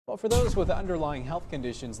Well, for those with underlying health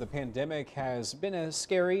conditions, the pandemic has been a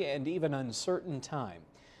scary and even uncertain time.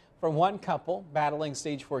 For one couple battling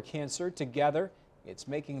stage 4 cancer together, it's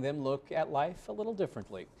making them look at life a little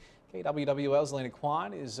differently. KWWL's Lena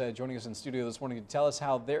Kwan is joining us in studio this morning to tell us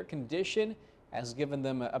how their condition has given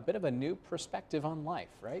them a bit of a new perspective on life,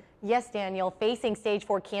 right? Yes, Daniel, facing stage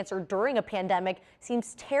 4 cancer during a pandemic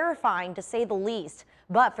seems terrifying to say the least.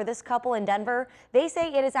 But for this couple in Denver, they say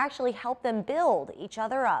it has actually helped them build each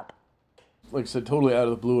other up. Like I said, totally out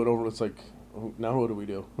of the blue and over, it's like, oh, now what do we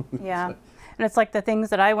do? Yeah, and it's like the things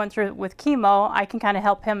that I went through with chemo, I can kind of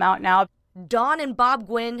help him out now. Dawn and Bob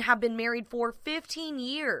Gwynn have been married for 15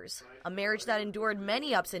 years, a marriage that endured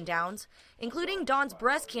many ups and downs, including Dawn's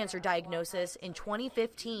breast cancer diagnosis in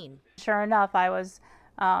 2015. Sure enough, I was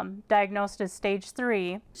diagnosed as stage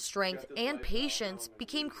 3. Strength and patience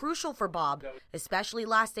became crucial for Bob, especially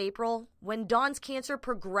last April when Dawn's cancer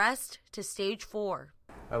progressed to stage 4.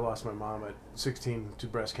 I lost my mom at 16 to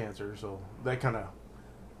breast cancer, so that kind of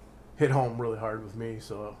hit home really hard with me,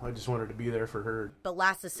 so I just wanted to be there for her. But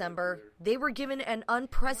last December, they were given an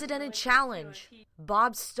unprecedented challenge: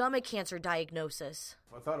 Bob's stomach cancer diagnosis.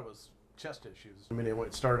 I thought it was chest issues. I mean,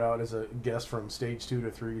 it started out as a guess from stage 2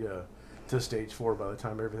 to 3 to stage 4 by the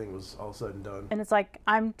time everything was all said and done. And it's like,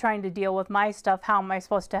 I'm trying to deal with my stuff. How am I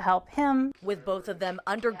supposed to help him? With both of them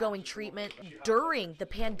undergoing treatment during the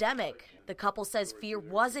pandemic, the couple says fear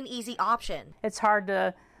was an easy option. It's hard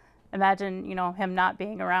to imagine, him not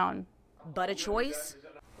being around. But a choice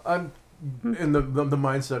I'm in the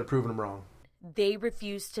mindset of proving them wrong. They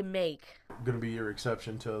refuse to make. Going to be your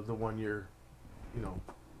exception to the 1 year,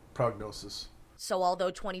 prognosis. So although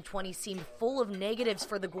 2020 seemed full of negatives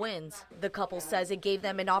for the Gwynns, the couple says it gave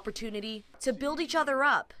them an opportunity to build each other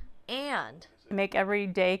up and make every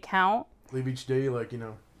day count. Live each day like,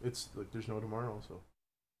 it's like there's no tomorrow. So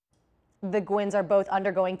The Gwynns are both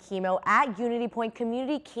undergoing chemo at Unity Point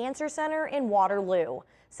Community Cancer Center in Waterloo.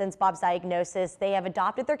 Since Bob's diagnosis, they have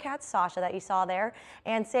adopted their cat Sasha that you saw there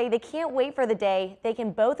and say they can't wait for the day they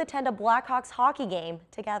can both attend a Blackhawks hockey game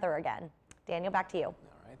together again. Daniel, back to you.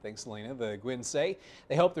 All right, thanks, Lena. The Gwynns say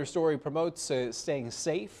they hope their story promotes staying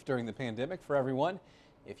safe during the pandemic for everyone.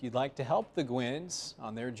 If you'd like to help the Gwynns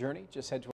on their journey, just head to